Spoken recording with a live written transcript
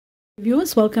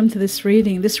Viewers, welcome to this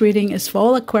reading. This reading is for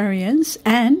all Aquarians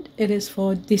and it is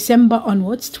for December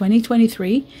onwards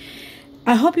 2023.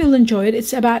 I hope you'll enjoy it.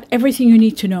 It's about everything you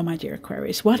need to know, my dear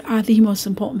Aquarius. What are the most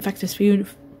important factors for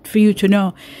you to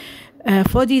know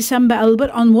for December a little bit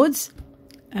onwards?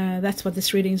 That's what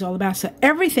this reading is all about. So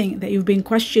everything that you've been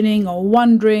questioning or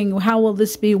wondering, how will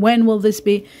this be, when will this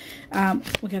be,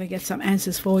 we're going to get some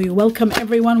answers for you. Welcome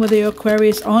everyone, whether you're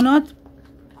Aquarius or not.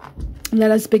 Let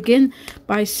us begin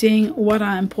by seeing what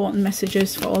are important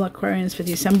messages for all Aquarians for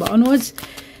December onwards.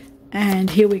 And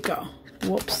here we go.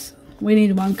 Whoops. We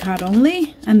need one card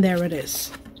only. And there it is.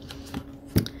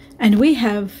 And we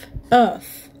have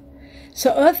Earth.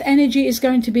 So Earth energy is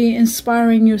going to be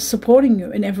inspiring you, supporting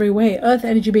you in every way. Earth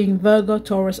energy being Virgo,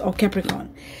 Taurus, or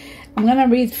Capricorn. I'm going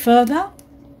to read further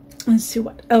and see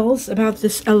what else about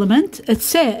this element. It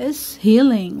says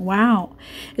healing. Wow.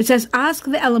 It says ask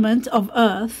the element of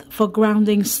earth for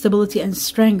grounding, stability, and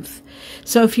strength.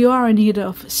 So if you are in need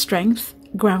of strength,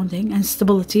 grounding, and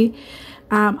stability,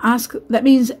 ask. That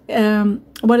means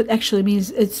what it actually means.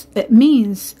 It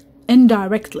means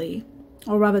indirectly,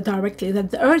 or rather directly, that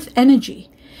the earth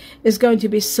energy is going to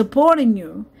be supporting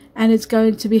you. And it's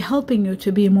going to be helping you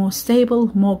to be more stable,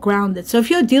 more grounded. So if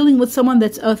you're dealing with someone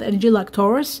that's earth energy like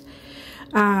Taurus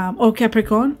or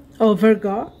Capricorn or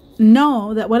Virgo,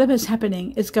 know that whatever is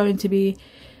happening is going to be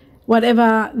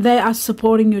whatever they are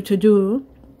supporting you to do.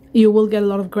 You will get a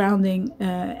lot of grounding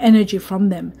energy from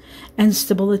them and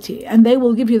stability. And they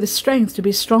will give you the strength to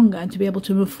be stronger and to be able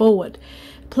to move forward.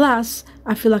 Plus,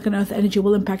 I feel like an earth energy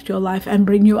will impact your life and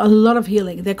bring you a lot of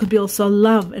healing. There could be also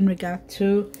love in regard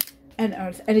to and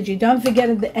earth energy. Don't forget,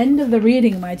 at the end of the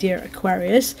reading, my dear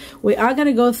Aquarius, we are going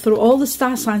to go through all the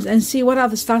star signs and see what are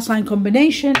the star sign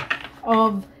combination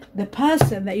of the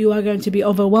person that you are going to be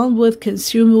overwhelmed with,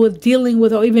 consumed with, dealing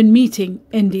with, or even meeting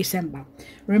in December.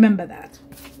 Remember that.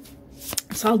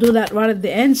 So I'll do that right at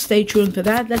the end. Stay tuned for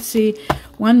that. Let's see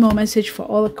one more message for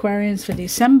all Aquarians for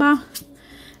December.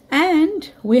 And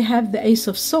we have the Ace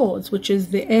of Swords, which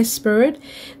is the air spirit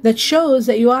that shows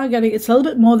that you are getting, it's a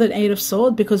little bit more than Eight of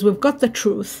Swords, because we've got the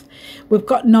truth, we've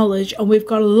got knowledge, and we've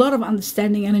got a lot of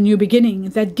understanding and a new beginning.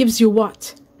 That gives you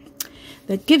what?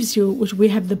 That gives you, which we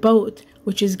have the boat,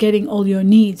 which is getting all your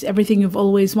needs, everything you've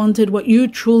always wanted. What you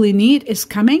truly need is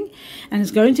coming, and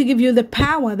it's going to give you the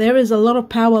power. There is a lot of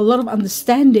power, a lot of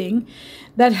understanding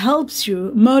that helps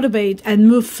you motivate and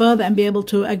move further and be able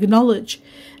to acknowledge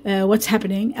what's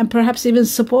happening and perhaps even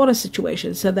support a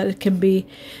situation so that it can be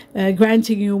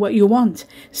granting you what you want.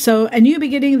 So a new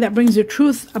beginning that brings you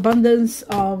truth, abundance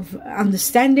of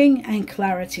understanding and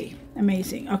clarity.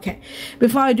 Amazing. Okay,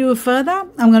 before I do further,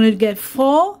 I'm going to get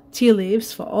 4 tea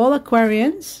leaves for all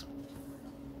Aquarians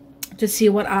to see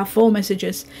what are 4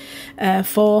 messages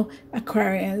for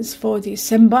Aquarians for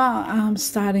December. I'm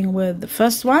starting with the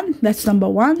first one. That's number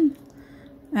 1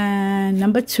 and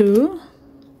number 2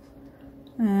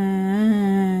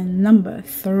 and number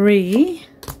 3,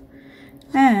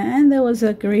 and there was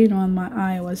a green one my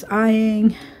eye was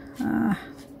eyeing.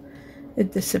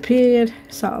 It disappeared,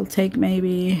 so I'll take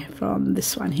maybe from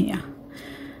this one here.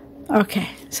 Okay,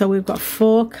 so we've got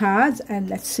 4 cards, and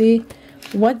let's see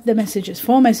what the messages,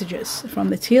 4 messages from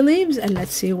the tea leaves, and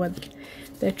let's see what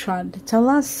they're trying to tell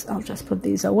us. I'll just put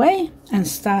these away and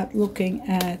start looking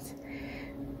at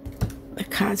the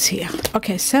cards here.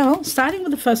 Okay, so starting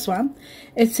with the first one,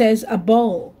 it says a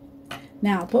bowl.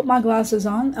 Now put my glasses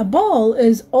on. A bowl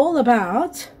is all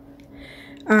about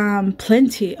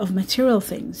plenty of material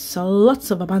things, so lots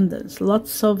of abundance,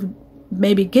 lots of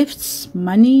maybe gifts,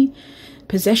 money,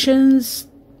 possessions,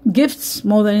 gifts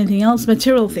more than anything else,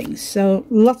 material things, so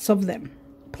lots of them,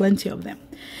 plenty of them.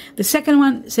 The second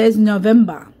one says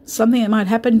November. Something that might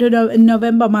happen in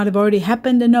November, might have already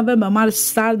happened in November, might have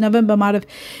started November, might have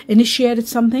initiated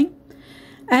something.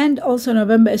 And also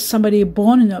November is somebody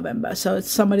born in November, so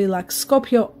it's somebody like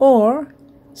Scorpio or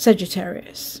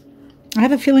Sagittarius. I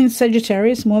have a feeling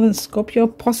Sagittarius more than Scorpio,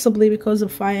 possibly because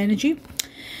of fire energy,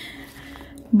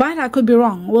 but I could be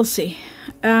wrong. We'll see.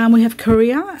 We have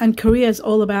career, and career is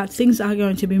all about things are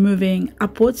going to be moving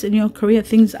upwards in your career.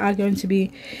 Things are going to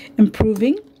be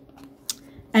improving.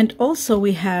 And also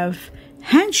we have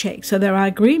handshake. So there are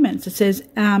agreements. It says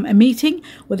a meeting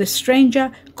with a stranger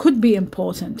could be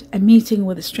important. A meeting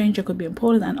with a stranger could be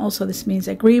important. And also this means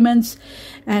agreements.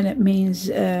 And it means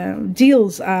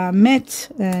deals are met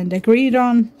and agreed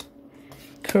on.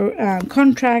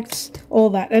 Contracts,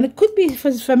 all that. And it could be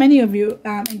for many of you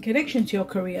in connection to your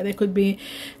career. There could be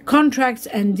contracts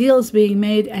and deals being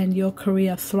made, and your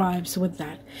career thrives with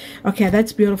that. Okay,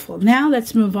 that's beautiful. Now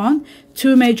let's move on.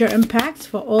 2 major impacts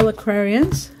for all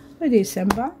Aquarians for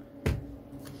December.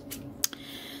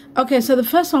 Okay, so the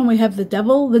first one we have the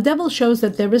devil. The devil shows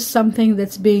that there is something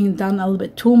that's being done a little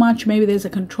bit too much. Maybe there's a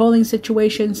controlling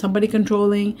situation, somebody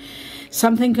controlling,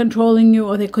 something controlling you,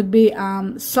 or there could be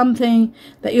something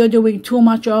that you're doing too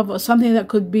much of, or something that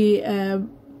could be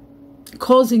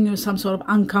causing you some sort of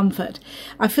uncomfort.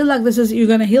 I feel like this is, you're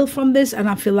going to heal from this, and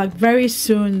I feel like very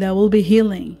soon there will be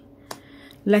healing.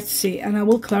 Let's see, and I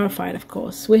will clarify it, of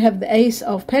course. We have the Ace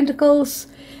of Pentacles,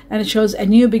 and it shows a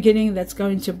new beginning that's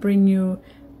going to bring you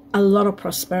a lot of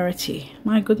prosperity.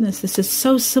 My goodness, this is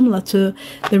so similar to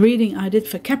the reading I did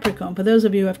for Capricorn. For those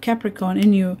of you who have Capricorn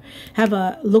in you, have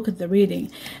a look at the reading.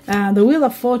 The Wheel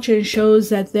of Fortune shows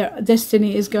that their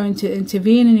destiny is going to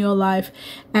intervene in your life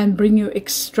and bring you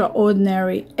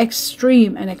extraordinary,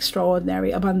 extreme and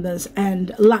extraordinary abundance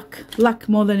and luck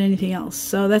more than anything else.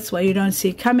 So that's why you don't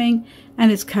see coming, and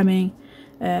it's coming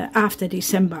after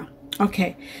December.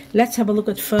 Okay, let's have a look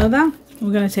at further.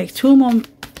 We're going to take two more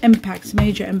impacts,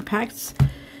 major impacts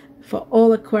for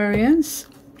all Aquarians,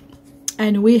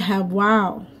 and we have,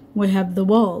 wow, we have the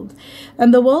World.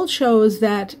 And the World shows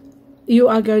that you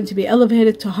are going to be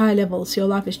elevated to high levels. Your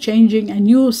life is changing, a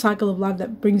new cycle of life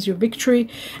that brings you victory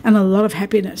and a lot of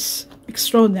happiness,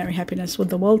 extraordinary happiness with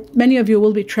the World. Many of you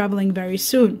will be traveling very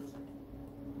soon.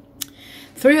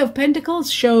 Three of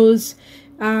Pentacles shows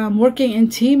working in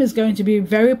team is going to be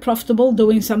very profitable,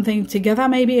 doing something together,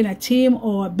 maybe in a team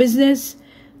or a business.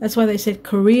 That's why they said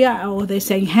career, or they're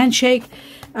saying handshake.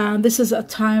 This is a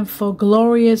time for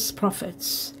glorious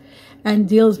profits and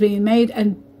deals being made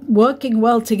and working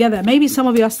well together. Maybe some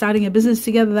of you are starting a business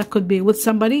together. That could be with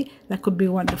somebody. That could be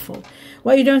wonderful.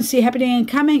 What you don't see happening and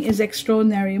coming is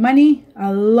extraordinary money,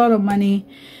 a lot of money,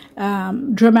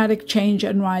 dramatic change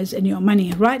and rise in your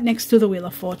money, right next to the Wheel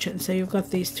of Fortune. So you've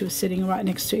got these two sitting right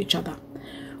next to each other,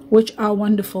 which are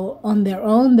wonderful on their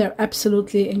own. They're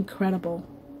absolutely incredible.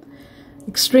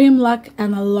 Extreme luck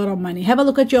and a lot of money. Have a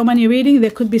look at your money reading.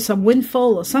 There could be some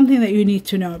windfall or something that you need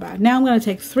to know about. Now I'm going to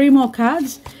take 3 more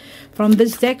cards from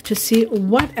this deck to see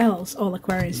what else all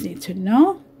Aquarians need to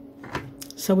know.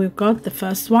 So we've got the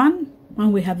first one,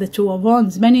 and we have the Two of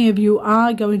Wands. Many of you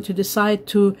are going to decide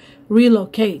to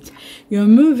relocate. You're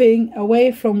moving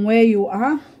away from where you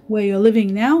are, where you're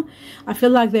living now. I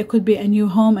feel like there could be a new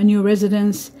home, a new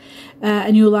residence,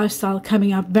 a new lifestyle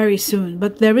coming up very soon.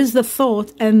 But there is the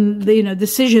thought and the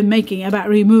decision making about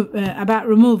relocating.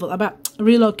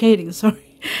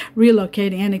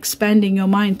 Relocating and expanding your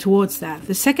mind towards that.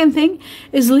 The second thing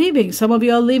is leaving. Some of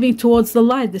you are leaving towards the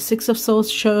light. The Six of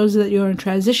Swords shows that you're in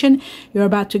transition. You're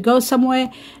about to go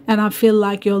somewhere, and I feel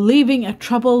like you're leaving a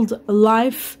troubled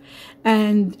life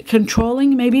and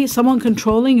controlling, maybe someone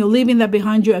controlling. You're leaving that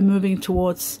behind you and moving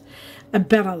towards a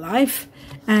better life.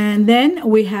 And then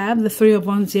we have the Three of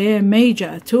Wands here,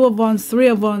 major. Two of Wands, Three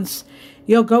of Wands.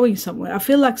 You're going somewhere. I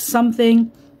feel like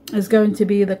something is going to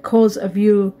be the cause of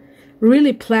you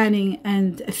really planning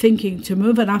and thinking to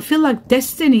move. And I feel like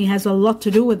destiny has a lot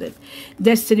to do with it.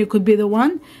 Destiny could be the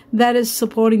one that is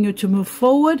supporting you to move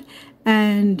forward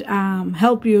and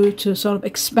help you to sort of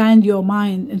expand your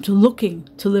mind into looking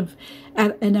to live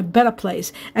in a better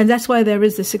place. And that's why there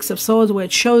is the Six of Swords, where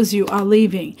it shows you are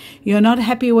leaving. You're not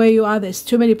happy where you are. There's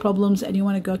too many problems, and you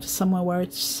want to go to somewhere where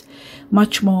it's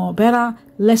much more better,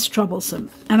 less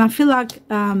troublesome. And I feel like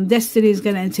destiny is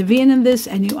going to intervene in this,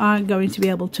 and you are going to be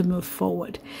able to move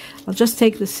forward. I'll just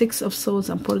take the Six of Swords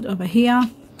and put it over here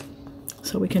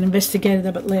so we can investigate it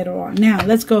a bit later on. Now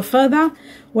let's go further.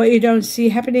 What you don't see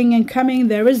happening and coming,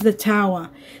 there is the Tower.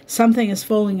 Something is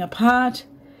falling apart.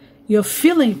 You're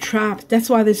feeling trapped. That's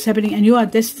why this is happening, and you are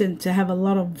destined to have a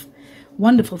lot of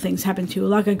wonderful things happen to you,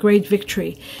 like a great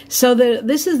victory. So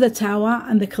this is the Tower,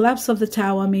 and the collapse of the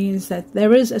Tower means that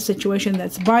there is a situation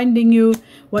that's binding you,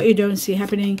 what you don't see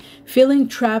happening, feeling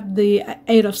trapped, the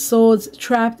Eight of Swords,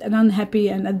 trapped and unhappy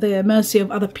and at the mercy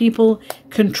of other people,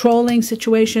 controlling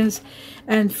situations.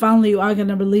 And finally you are going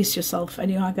to release yourself, and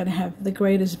you are going to have the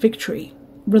greatest victory,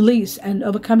 release and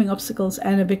overcoming obstacles,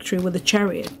 and a victory with the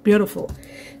Chariot. Beautiful.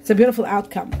 It's a beautiful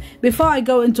outcome. Before I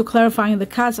go into clarifying the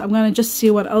cards, I'm going to just see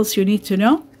what else you need to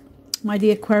know, my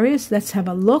dear Aquarius. Let's have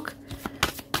a look.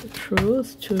 The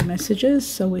Truth, 2 messages.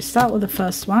 So we start with the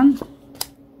first one,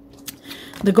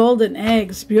 the Golden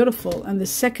Eggs. Beautiful. And the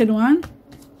second one,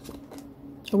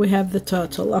 we have the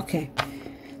Turtle. Okay,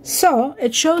 so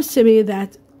it shows to me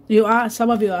that some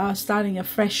of you are starting a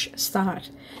fresh start,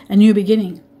 a new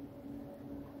beginning.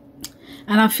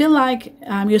 And I feel like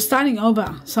you're starting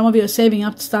over. Some of you are saving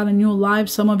up to start a new life.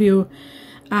 Some of you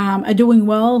are doing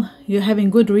well. You're having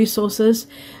good resources.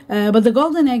 But the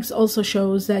Golden Eggs also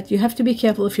shows that you have to be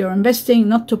careful if you're investing,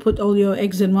 not to put all your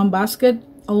eggs in one basket.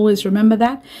 Always remember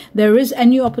that. There is a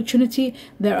new opportunity.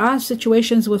 There are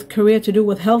situations with career to do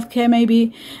with healthcare,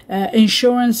 maybe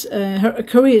insurance. Her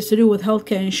career is to do with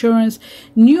healthcare, insurance,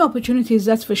 new opportunities,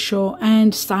 that's for sure,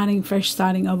 and starting fresh,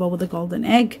 starting over with the golden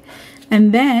egg.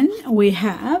 And then we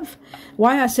have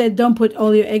why I said don't put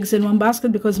all your eggs in one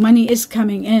basket, because money is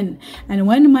coming in. And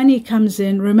when money comes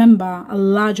in, remember, a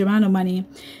large amount of money,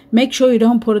 make sure you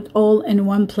don't put it all in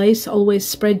one place. Always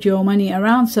spread your money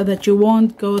around so that you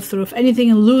won't go through. If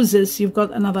anything loses, you've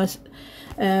got another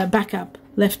backup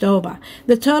left over.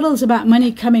 The total is about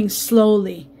money coming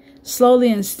slowly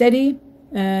and steady.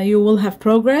 You will have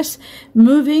progress.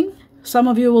 Moving. Some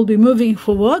of you will be moving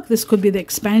for work. This could be the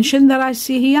expansion that I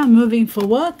see here. Moving for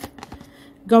work.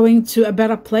 Going to a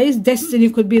better place. Destiny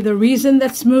could be the reason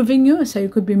that's moving you. So you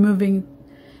could be moving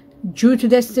due to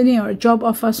destiny or a job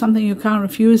offer, something you can't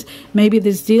refuse. Maybe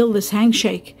this deal, this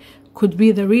handshake could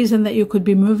be the reason that you could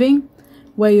be moving,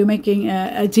 where you're making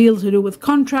a deal to do with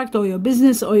contract or your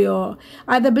business or your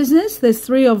either business. There's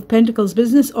 3 of Pentacles,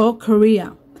 business or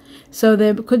career. So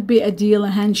there could be a deal, a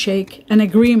handshake, an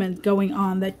agreement going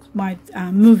on that might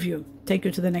move you, take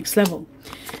you to the next level.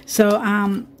 So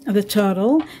the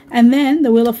Turtle, and then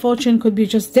the Wheel of Fortune could be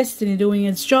just destiny doing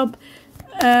its job,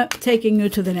 taking you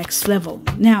to the next level.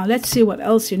 Now let's see what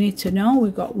else you need to know.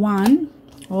 We've got 1,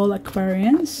 all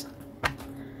Aquarians,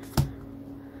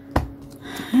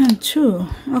 and 2.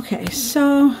 Okay,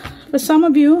 so for some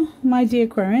of you, my dear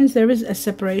Aquarians, there is a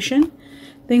separation.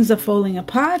 Things are falling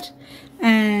apart.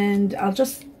 And I'll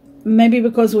just, maybe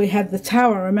because we had the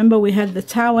Tower, remember we had the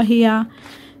Tower here,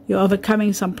 you're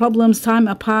overcoming some problems, time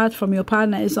apart from your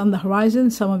partner is on the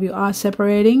horizon. Some of you are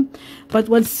separating, but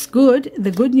what's good, the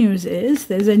good news is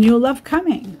there's a new love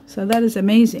coming. So that is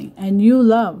amazing, a new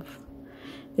love.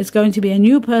 It's going to be a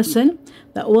new person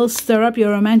that will stir up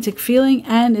your romantic feeling,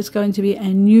 and it's going to be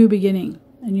a new beginning.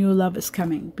 A new love is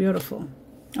coming. Beautiful.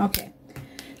 Okay,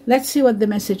 let's see what the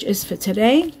message is for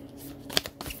today.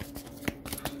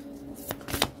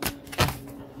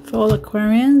 For all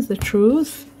Aquarians, the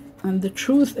truth, and the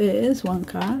truth is 1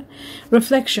 card,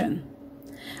 reflection.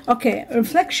 Okay,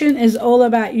 reflection is all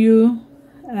about you,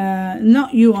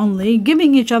 not you only,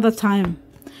 giving each other time,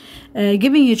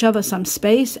 giving each other some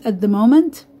space at the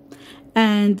moment,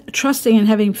 and trusting and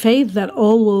having faith that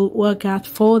all will work out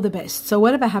for the best. So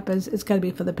whatever happens, it's going to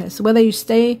be for the best. Whether you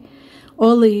stay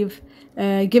or leave,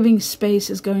 giving space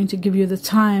is going to give you the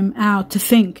time out to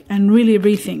think and really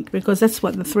rethink, because that's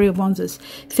what the 3 of Wands is.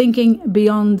 Thinking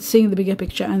beyond, seeing the bigger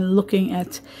picture and looking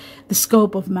at the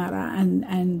scope of matter,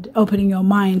 and opening your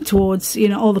mind towards, you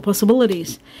know, all the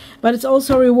possibilities. But it's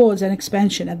also rewards and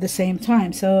expansion at the same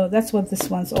time. So that's what this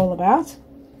one's all about.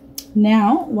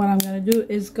 Now what I'm going to do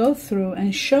is go through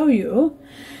and show you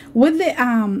with the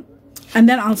and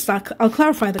then I'll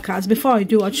clarify the cards. Before I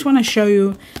do, I just want to show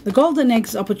you the golden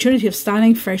eggs, opportunity of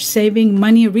starting fresh, saving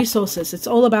money, resources. It's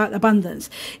all about abundance.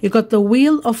 You've got the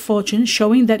Wheel of Fortune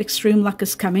showing that extreme luck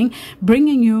is coming,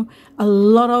 bringing you a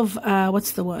lot of,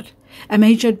 what's the word? A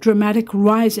major dramatic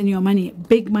rise in your money,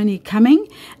 big money coming.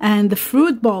 And the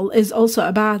Fruit Bowl is also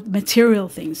about material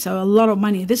things, so a lot of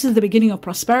money. This is the beginning of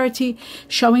prosperity,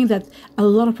 showing that a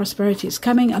lot of prosperity is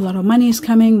coming, a lot of money is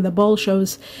coming. The bowl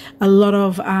shows a lot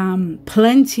of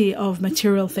plenty of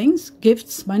material things,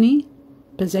 gifts, money,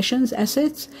 possessions,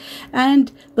 assets.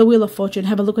 And the Wheel of Fortune,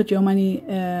 have a look at your money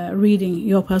reading,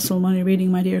 your personal money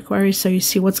reading, my dear Aquarius, so you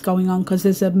see what's going on, because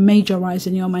there's a major rise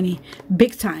in your money,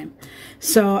 big time.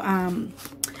 So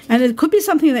and it could be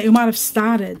something that you might have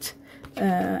started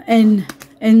in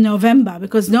November,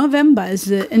 because November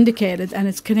is indicated and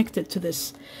it's connected to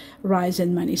this rise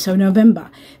in money. So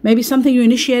November, maybe something you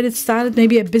initiated, started,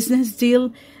 maybe a business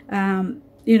deal.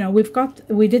 You know,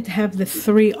 we did have the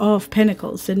 3 of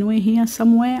Pentacles, didn't we, here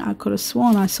somewhere? I could have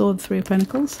sworn I saw the 3 of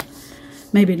Pentacles.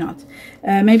 Maybe not.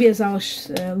 Maybe as I was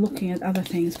looking at other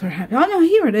things, perhaps. Oh, no,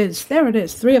 here it is. There it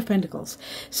is. 3 of Pentacles.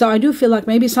 So I do feel like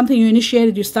maybe something you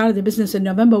initiated, you started the business in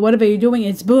November, whatever you're doing,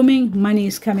 it's booming, money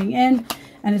is coming in,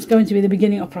 and it's going to be the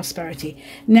beginning of prosperity.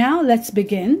 Now, let's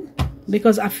begin,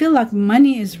 because I feel like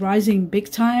money is rising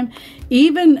big time.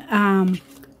 Even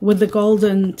with the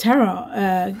golden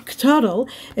turtle,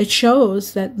 it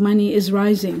shows that money is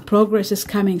rising. Progress is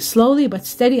coming slowly but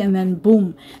steady, and then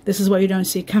boom, this is what you don't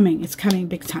see coming. It's coming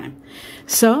big time.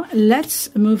 So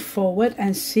let's move forward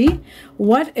and see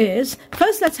what is.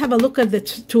 First, let's have a look at the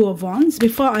 2 of Wands.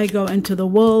 Before I go into the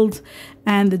World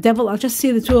and the Devil, I'll just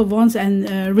see the 2 of Wands and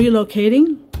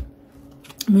relocating,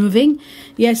 moving.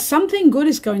 Yes, something good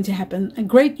is going to happen.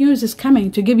 Great news is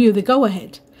coming to give you the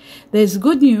go-ahead. There's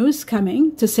good news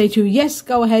coming to say to you, yes,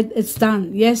 go ahead, it's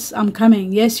done. Yes, I'm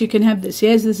coming. Yes, you can have this.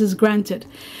 Yes, this is granted.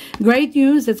 Great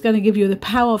news that's going to give you the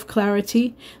power of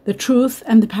clarity, the truth,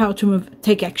 and the power to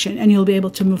take action, and you'll be able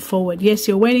to move forward. Yes,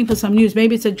 you're waiting for some news.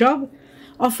 Maybe it's a job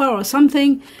offer or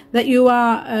something that you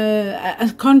are,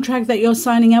 a contract that you're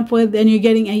signing up with, and you're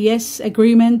getting a yes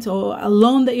agreement, or a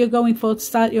loan that you're going for to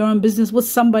start your own business with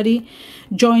somebody,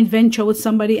 joint venture with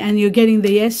somebody, and you're getting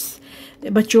the yes,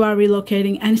 but you are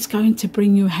relocating, and it's going to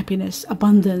bring you happiness,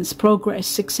 abundance, progress,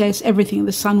 success, everything,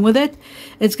 the sun with it.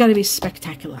 It's going to be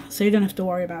spectacular, so you don't have to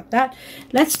worry about that.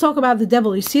 Let's talk about the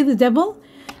devil. You see the devil?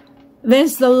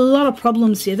 There's a lot of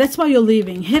problems here. That's why you're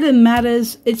leaving. Hidden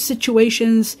matters, it's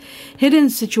situations, hidden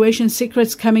situations,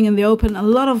 secrets coming in the open, a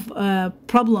lot of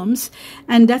problems.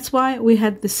 And that's why we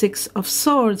had the Six of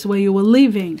Swords, where you were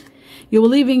leaving. You were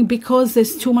leaving because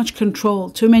there's too much control,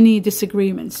 too many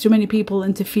disagreements, too many people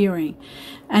interfering.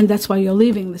 And that's why you're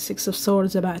leaving. The Six of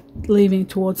Swords about leaving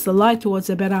towards the light, towards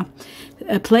a better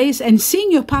place, and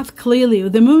seeing your path clearly.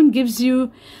 The moon gives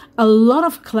you a lot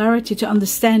of clarity to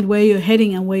understand where you're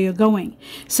heading and where you're going.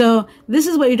 So this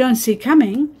is what you don't see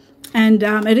coming, and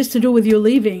it is to do with you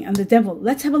leaving and the devil.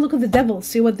 Let's have a look at the devil,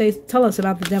 see what they tell us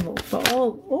about the devil.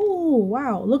 Oh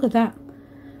wow, look at that.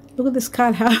 Look at this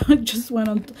card, how it just went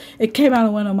on. It came out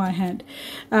and went on my hand.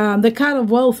 The card of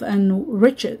wealth and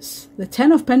riches. The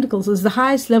Ten of Pentacles is the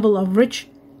highest level of rich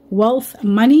wealth,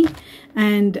 money.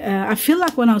 And I feel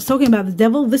like when I was talking about the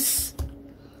devil, this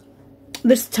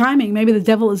timing, maybe the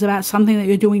devil is about something that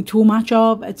you're doing too much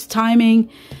of. It's timing.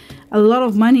 A lot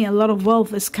of money, a lot of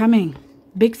wealth is coming,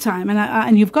 big time.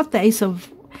 And you've got the Ace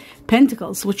of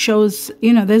Pentacles, which shows,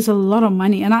 you know, there's a lot of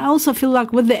money. And I also feel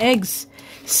like with the eggs,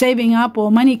 saving up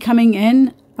or money coming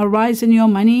in, a rise in your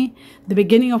money, the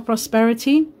beginning of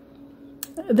prosperity.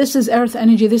 This is earth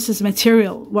energy. This is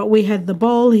material. What we had, the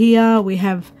ball here, we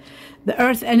have the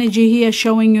earth energy here,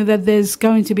 showing you that there's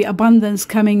going to be abundance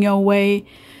coming your way.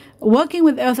 Working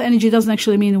with earth energy doesn't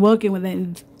actually mean working with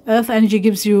it. Earth energy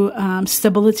gives you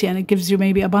stability, and it gives you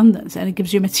maybe abundance, and it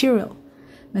gives you material.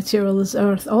 Material is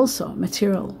earth also,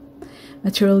 material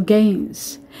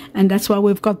gains. And that's why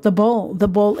we've got the ball. The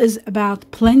ball is about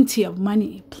plenty of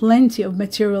money, plenty of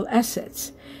material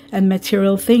assets and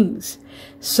material things.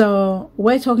 So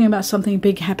we're talking about something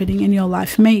big happening in your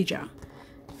life, major,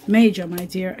 my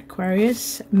dear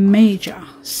Aquarius, major.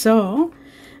 So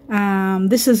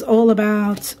this is all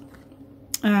about,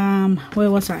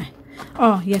 where was I?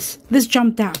 Oh yes, this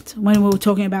jumped out when we were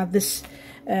talking about this,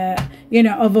 you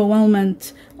know,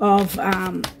 overwhelmment of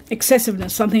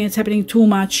excessiveness, something that's happening too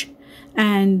much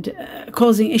and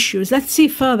causing issues. Let's see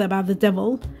further about the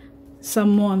devil,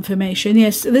 some more information.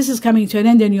 Yes, this is coming to an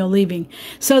end and you're leaving.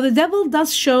 So the devil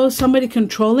does show somebody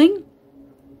controlling.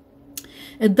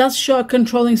 It does show a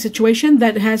controlling situation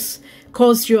that has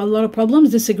caused you a lot of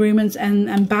problems, disagreements,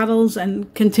 and battles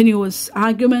and continuous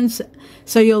arguments.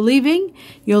 So you're leaving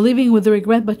with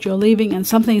regret, but you're leaving and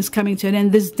something is coming to an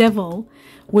end. This devil,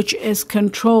 which is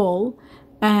control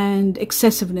and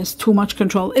excessiveness, too much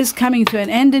control, is coming to an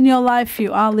end in your life.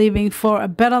 You are leaving for a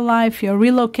better life. You're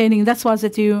relocating. That's why I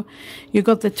said to you, you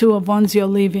got the Two of Wands. You're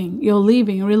leaving,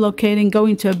 relocating,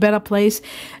 going to a better place.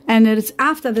 And it's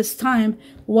after this time,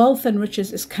 wealth and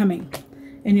riches is coming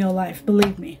in your life.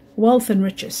 Believe me, wealth and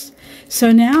riches.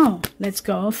 So now let's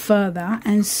go further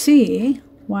and see,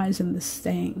 why isn't this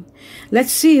staying?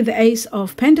 Let's see the Ace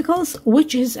of Pentacles,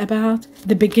 which is about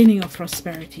the beginning of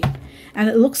prosperity. And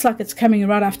it looks like it's coming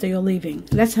right after you're leaving.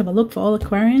 Let's have a look for all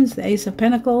Aquarians. The Ace of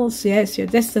Pentacles. Yes, you're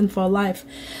destined for a life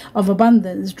of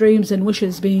abundance, dreams and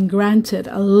wishes being granted.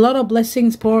 A lot of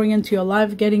blessings pouring into your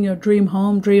life, getting your dream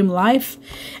home, dream life.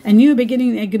 A new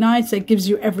beginning ignites that gives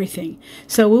you everything.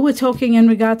 So we were talking in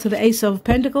regard to the Ace of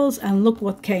Pentacles, and look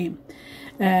what came.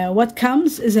 What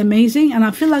comes is amazing, and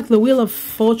I feel like the Wheel of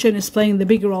Fortune is playing the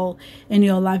big role in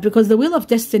your life, because the Wheel of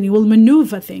Destiny will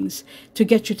maneuver things to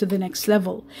get you to the next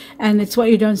level, and it's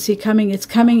what you don't see coming. It's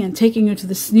coming and taking you to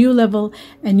this new level,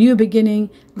 a new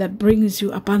beginning that brings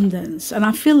you abundance. And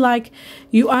I feel like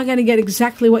you are going to get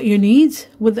exactly what you need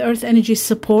with the earth energy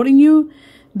supporting you,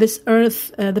 this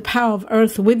earth, the power of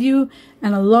earth with you,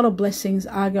 and a lot of blessings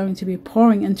are going to be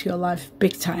pouring into your life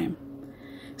big time.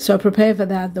 So prepare for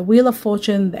that. The Wheel of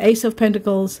Fortune, the Ace of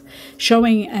Pentacles,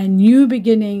 showing a new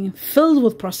beginning filled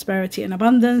with prosperity and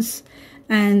abundance,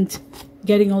 and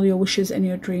getting all your wishes and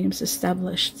your dreams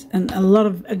established, and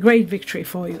a great victory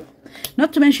for you.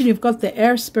 Not to mention you've got the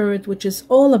Air Spirit, which is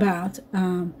all about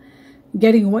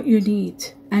getting what you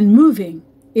need and moving.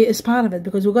 It is part of it,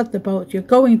 because we've got the boat. You're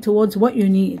going towards what you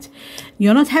need.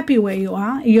 You're not happy where you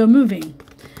are. You're moving.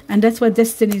 And that's what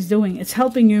destiny is doing. It's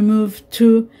helping you move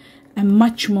to a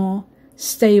much more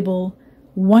stable,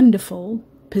 wonderful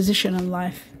position in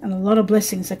life, and a lot of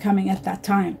blessings are coming at that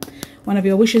time. One of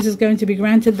your wishes is going to be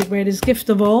granted. The greatest gift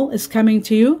of all is coming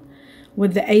to you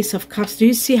with the Ace of Cups. Do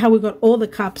you see how we got all the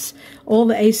cups, all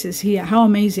the aces here? How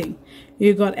amazing.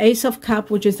 You got Ace of Cup,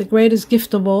 which is the greatest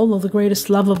gift of all, or the greatest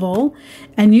love of all,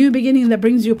 a new beginning that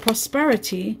brings you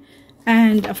prosperity,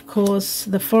 and of course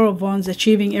the Four of Wands,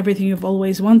 achieving everything you've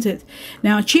always wanted.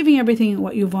 Now, achieving everything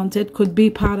what you've wanted could be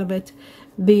part of it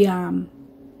the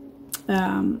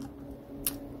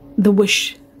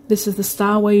wish. This is the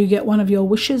star where you get one of your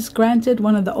wishes granted,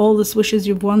 one of the oldest wishes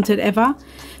you've wanted ever.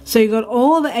 So you got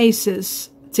all the aces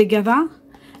together,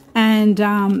 and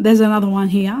there's another one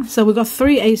here. So we've got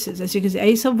 3 aces, as you can see: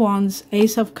 Ace of Wands,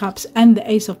 Ace of Cups, and the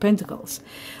Ace of Pentacles.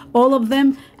 All of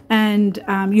them and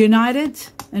united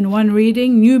in one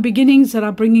reading. New beginnings that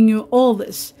are bringing you all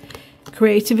this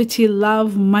creativity,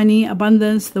 love, money,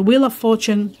 abundance, the Wheel of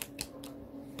Fortune,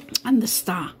 and the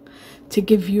Star to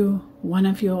give you one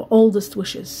of your oldest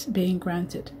wishes being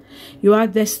granted. You are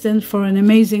destined for an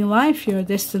amazing life. You're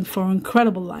destined for an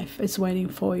incredible life. It's waiting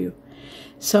for you.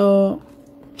 So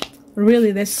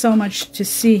really, there's so much to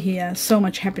see here, so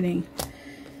much happening.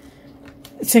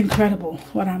 It's incredible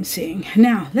what I'm seeing.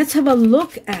 Now, let's have a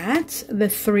look at the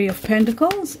Three of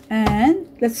Pentacles, and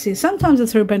let's see. Sometimes the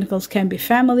Three of Pentacles can be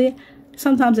family.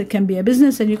 Sometimes it can be a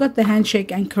business, and you got the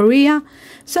handshake and career.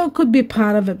 So it could be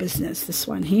part of a business, this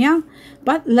one here.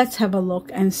 But let's have a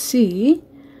look and see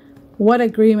what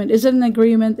agreement. Is it an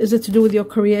agreement? Is it to do with your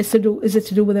career? Is it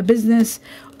to do with a business?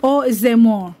 Or is there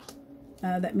more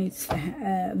that meets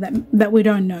that we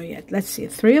don't know yet? Let's see.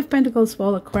 Three of Pentacles for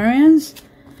all Aquarians.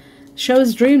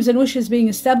 Shows dreams and wishes being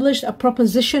established, a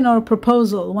proposition or a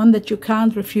proposal, one that you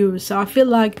can't refuse. So I feel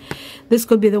like this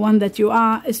could be the one that you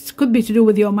are. It could be to do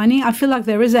with your money. I feel like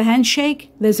there is a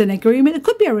handshake. There's an agreement. It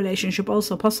could be a relationship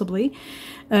also, possibly.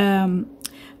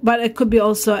 But it could be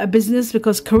also a business,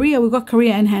 because career, we've got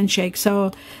career and handshake.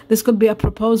 So this could be a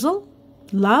proposal,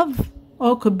 love,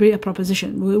 or could be a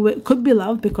proposition. It could be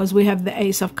love, because we have the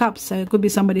Ace of Cups. So it could be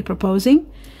somebody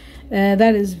proposing.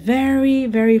 That is very,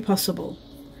 very possible.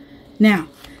 Now,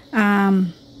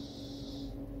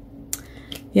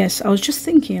 yes, I was just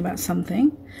thinking about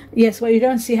something. Yes, what you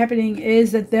don't see happening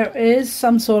is that there is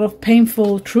some sort of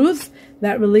painful truth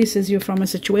that releases you from a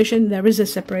situation. There is a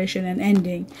separation and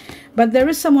ending. But there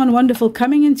is someone wonderful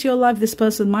coming into your life. This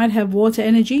person might have water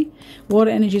energy.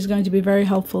 Water energy is going to be very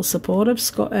helpful, supportive.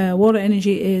 Water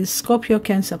energy is Scorpio,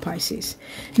 Cancer, Pisces.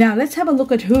 Now, let's have a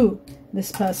look at who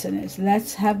this person is.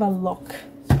 Let's have a look.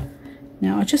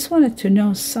 Now, I just wanted to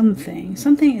know something.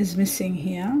 Something is missing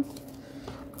here.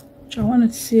 I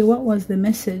wanted to see what was the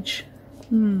message.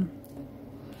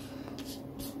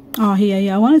 Oh, here,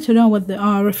 yeah. I wanted to know what the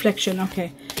reflection.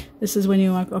 Okay, this is when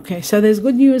you are. Okay, so there's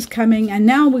good news coming, and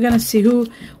now we're gonna see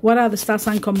what are the star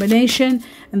sign combination,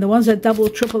 and the ones that double,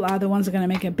 triple are the ones that are gonna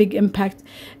make a big impact.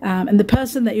 And the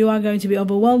person that you are going to be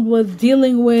overwhelmed with,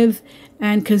 dealing with,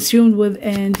 and consumed with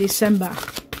in December.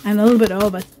 And a little bit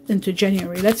over into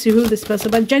January. Let's see who this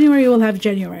person, but January will have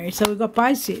January. So we've got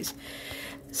Pisces.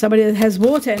 Somebody that has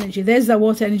water energy. There's the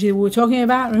water energy we were talking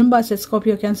about. Remember, I said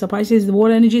Scorpio, Cancer, Pisces, the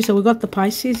water energy. So we've got the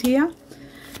Pisces here.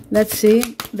 Let's see.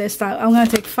 I'm going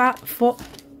to take 5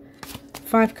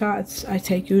 cards I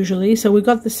take usually. So we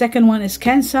got the second one is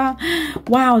Cancer.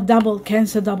 Wow, double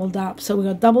Cancer, doubled up. So we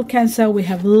got double Cancer. We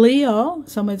have Leo.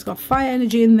 Somebody's got fire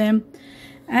energy in them.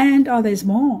 And, oh, there's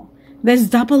more. There's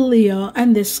double Leo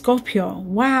and there's Scorpio.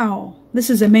 Wow, this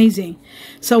is amazing.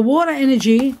 So water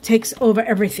energy takes over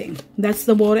everything. That's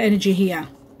the water energy here.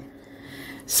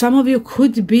 Some of you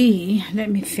could be, let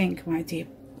me think, my dear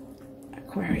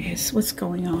Aquarius, what's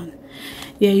going on?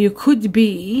 Yeah, you could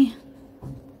be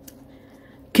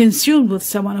consumed with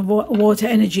someone of water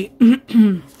energy.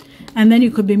 And then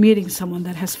you could be meeting someone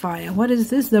that has fire. What is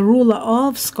this? The ruler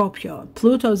of Scorpio.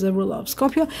 Pluto is the ruler of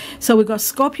Scorpio. So we got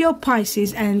Scorpio,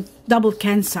 Pisces, and double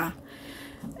Cancer.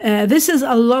 This is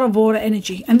a lot of water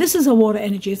energy. And this is a water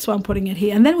energy. That's why I'm putting it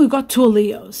here. And then we've got 2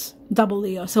 Leos, double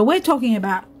Leo. So we're talking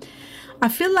about, I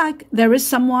feel like there is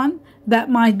someone that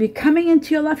might be coming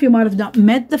into your life. You might have not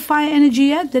met the fire energy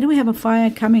yet. Did we have a fire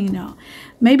coming? No.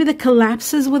 Maybe the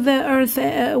collapses with the earth,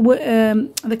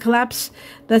 the collapse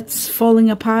that's falling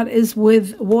apart is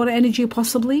with water energy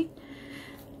possibly.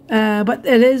 But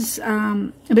it is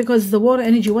because the water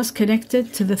energy was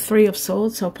connected to the Three of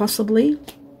Swords, so possibly.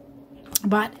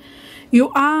 But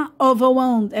you are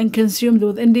overwhelmed and consumed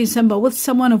in December with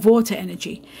someone of water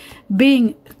energy.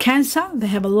 Being Cancer, they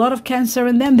have a lot of Cancer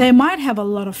in them. They might have a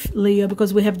lot of Leo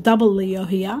because we have double Leo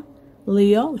here.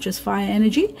 Leo, which is fire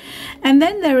energy. And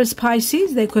then there is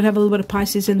Pisces. They could have a little bit of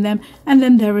Pisces in them. And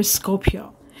then there is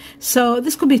Scorpio. So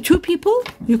this could be two people.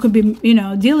 You could be,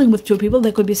 dealing with two people.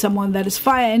 There could be someone that is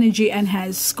fire energy and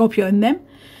has Scorpio in them.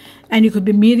 And you could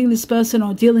be meeting this person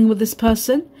or dealing with this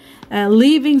person.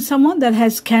 Leaving someone that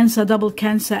has Cancer, double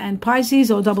Cancer and Pisces,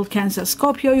 or double Cancer,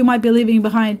 Scorpio, you might be leaving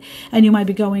behind, and you might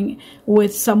be going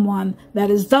with someone that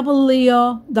is double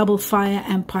Leo, double fire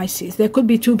and Pisces. There could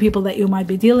be two people that you might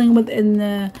be dealing with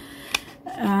in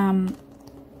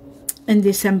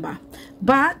December.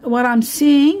 But what I'm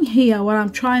seeing here, what I'm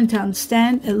trying to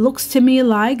understand, it looks to me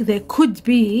like there could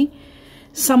be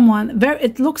someone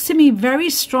it looks to me very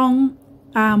strong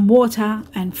water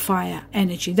and fire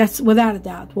energy. That's without a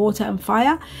doubt, water and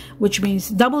fire, which means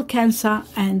double Cancer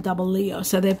and double Leo.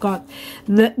 So they've got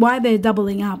why they're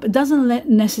doubling up. It doesn't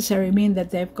necessarily mean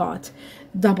that they've got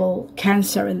double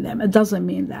Cancer in them. It doesn't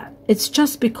mean that. It's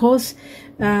just because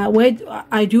I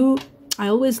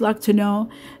always like to know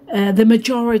the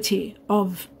majority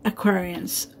of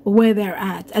Aquarians, where they're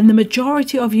at. And the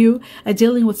majority of you are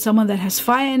dealing with someone that has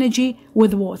fire energy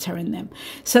with water in them.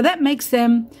 So that makes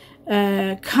them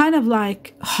kind of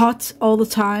like hot all the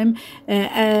time.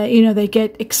 They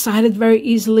get excited very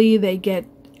easily. They get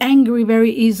angry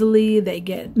very easily. They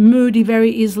get moody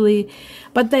very easily.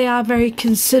 But they are very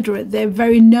considerate. They're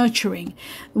very nurturing.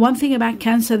 One thing about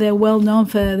Cancer, they're well known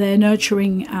for their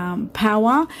nurturing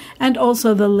power. And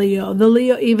also the Leo. The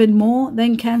Leo even more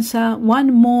than Cancer.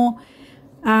 One more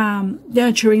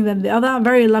nurturing than the other.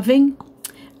 Very loving.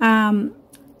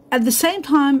 At the same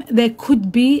time, there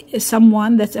could be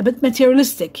someone that's a bit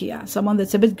materialistic here. Someone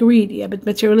that's a bit greedy, a bit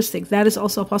materialistic. That is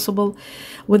also possible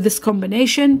with this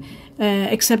combination,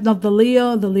 except not the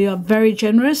Leo. The Leo are very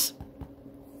generous.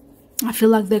 I feel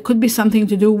like there could be something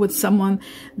to do with someone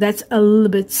that's a little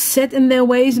bit set in their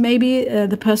ways. Maybe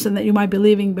the person that you might be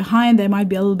leaving behind, they might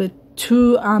be a little bit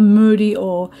too moody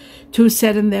or too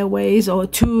set in their ways or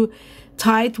too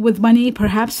tight with money.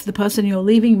 Perhaps the person you're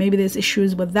leaving, maybe there's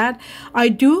issues with that. I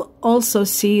do also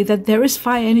see that there is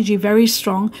fire energy very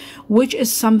strong, which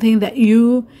is something that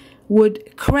you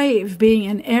would crave. Being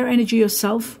an air energy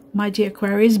yourself, my dear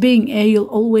Aquarius, being air, you'll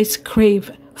always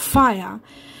crave fire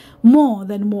more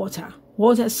than water.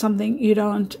 Water is something you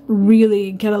don't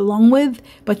really get along with,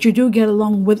 but you do get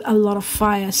along with a lot of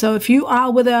fire. So if you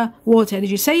are with a water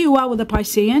energy, say you are with a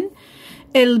Piscean,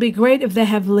 it'll be great if they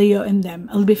have Leo in them.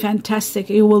 It'll be fantastic.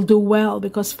 You will do well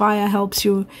because fire helps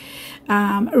you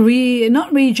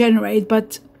not regenerate,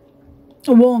 but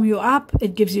warm you up.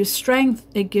 It gives you strength.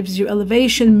 It gives you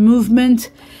elevation, movement,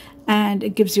 and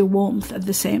it gives you warmth at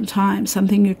the same time,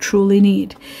 something you truly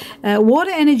need.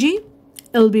 Water energy,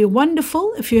 it'll be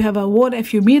wonderful if you have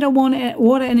if you meet a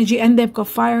water energy and they've got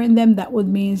fire in them. That would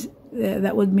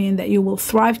mean that you will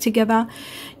thrive together.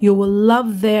 You will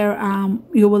love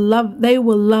they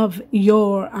will love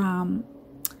your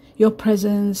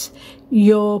presence,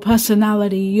 your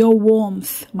personality, your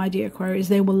warmth, my dear Aquarius.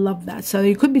 They will love that. So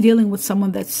you could be dealing with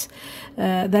someone that's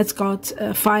got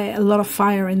fire, a lot of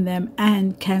fire in them,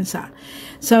 and Cancer.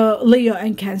 So Leo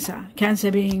and Cancer.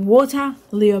 Cancer being water,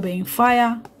 Leo being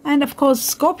fire, and of course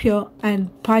Scorpio and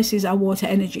Pisces are water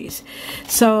energies.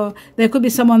 So there could be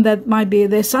someone that might be,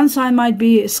 their sun sign might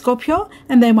be Scorpio,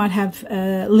 and they might have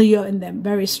Leo in them,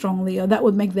 very strong Leo. That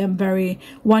would make them very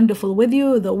wonderful with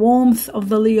you. The warmth of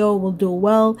the Leo will do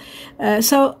well.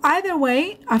 So either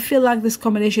way, I feel like this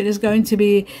combination is going to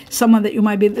be someone that you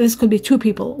might be, this could be two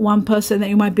people, one person that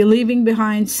you might be leaving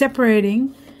behind,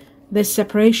 separating this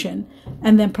separation,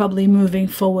 and then probably moving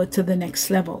forward to the next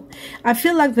level. I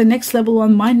feel like the next level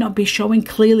one might not be showing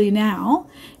clearly now.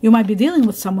 You might be dealing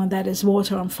with someone that is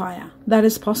water on fire. That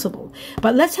is possible.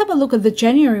 But let's have a look at the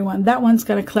January one. That one's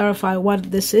going to clarify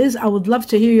what this is. I would love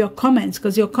to hear your comments,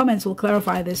 because your comments will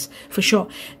clarify this for sure.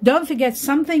 Don't forget,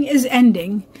 something is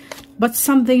ending, but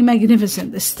something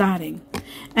magnificent is starting.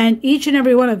 And each and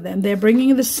every one of them, they're bringing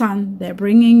you the sun. They're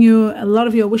bringing you a lot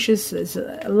of your wishes,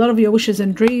 a lot of your wishes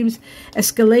and dreams,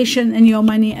 escalation in your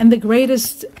money, and the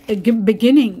greatest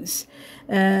beginnings,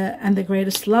 and the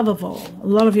greatest love of all. A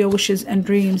lot of your wishes and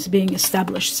dreams being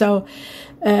established. So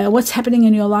what's happening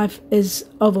in your life is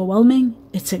overwhelming.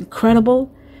 It's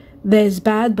incredible. There's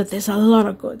bad, but there's a lot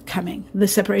of good coming. The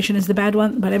separation is the bad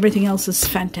one, but everything else is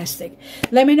fantastic.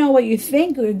 Let me know what you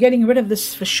think. We're getting rid of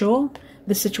this for sure.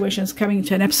 The situation is coming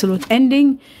to an absolute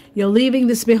ending. You're leaving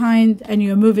this behind, and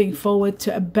you're moving forward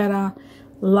to a better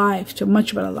life, to a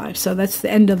much better life. So that's the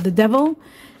end of the devil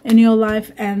in your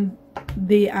life, and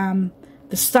the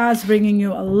stars bringing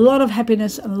you a lot of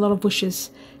happiness and a lot of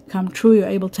wishes come true. You're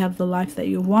able to have the life that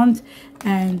you want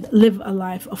and live a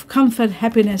life of comfort,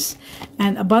 happiness,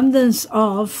 and abundance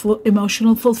of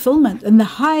emotional fulfillment, and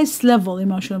the highest level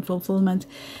emotional fulfillment,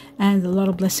 and a lot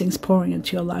of blessings pouring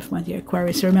into your life, my dear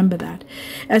Aquarius. Remember that.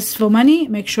 As for money,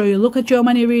 make sure you look at your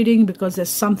money reading, because there's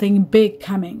something big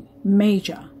coming,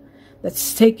 major,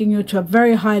 that's taking you to a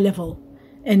very high level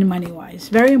in money-wise.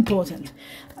 Very important.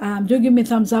 Do give me a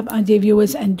thumbs up, and dear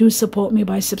viewers, and do support me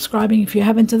by subscribing if you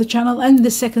haven't to the channel. And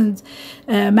the second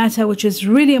matter, which is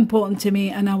really important to me,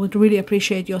 and I would really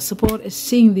appreciate your support, is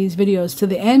seeing these videos to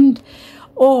the end,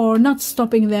 or not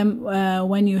stopping them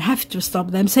when you have to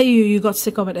stop them. Say you got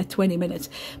sick of it at 20 minutes.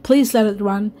 Please let it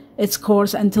run its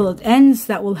course until it ends.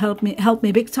 That will help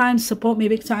me big time, support me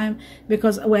big time,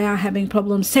 because we are having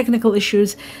problems, technical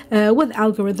issues with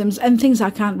algorithms and things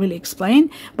I can't really explain.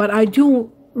 But I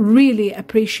do really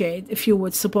appreciate if you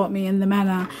would support me in the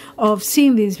manner of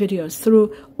seeing these videos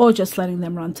through, or just letting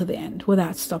them run to the end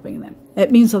without stopping them.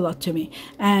 It means a lot to me.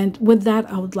 And with that,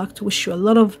 I would like to wish you a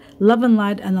lot of love and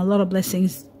light and a lot of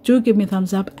blessings. Do give me a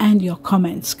thumbs up and your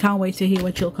comments. Can't wait to hear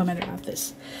what you'll comment about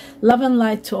this. Love and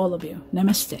light to all of you.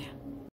 Namaste.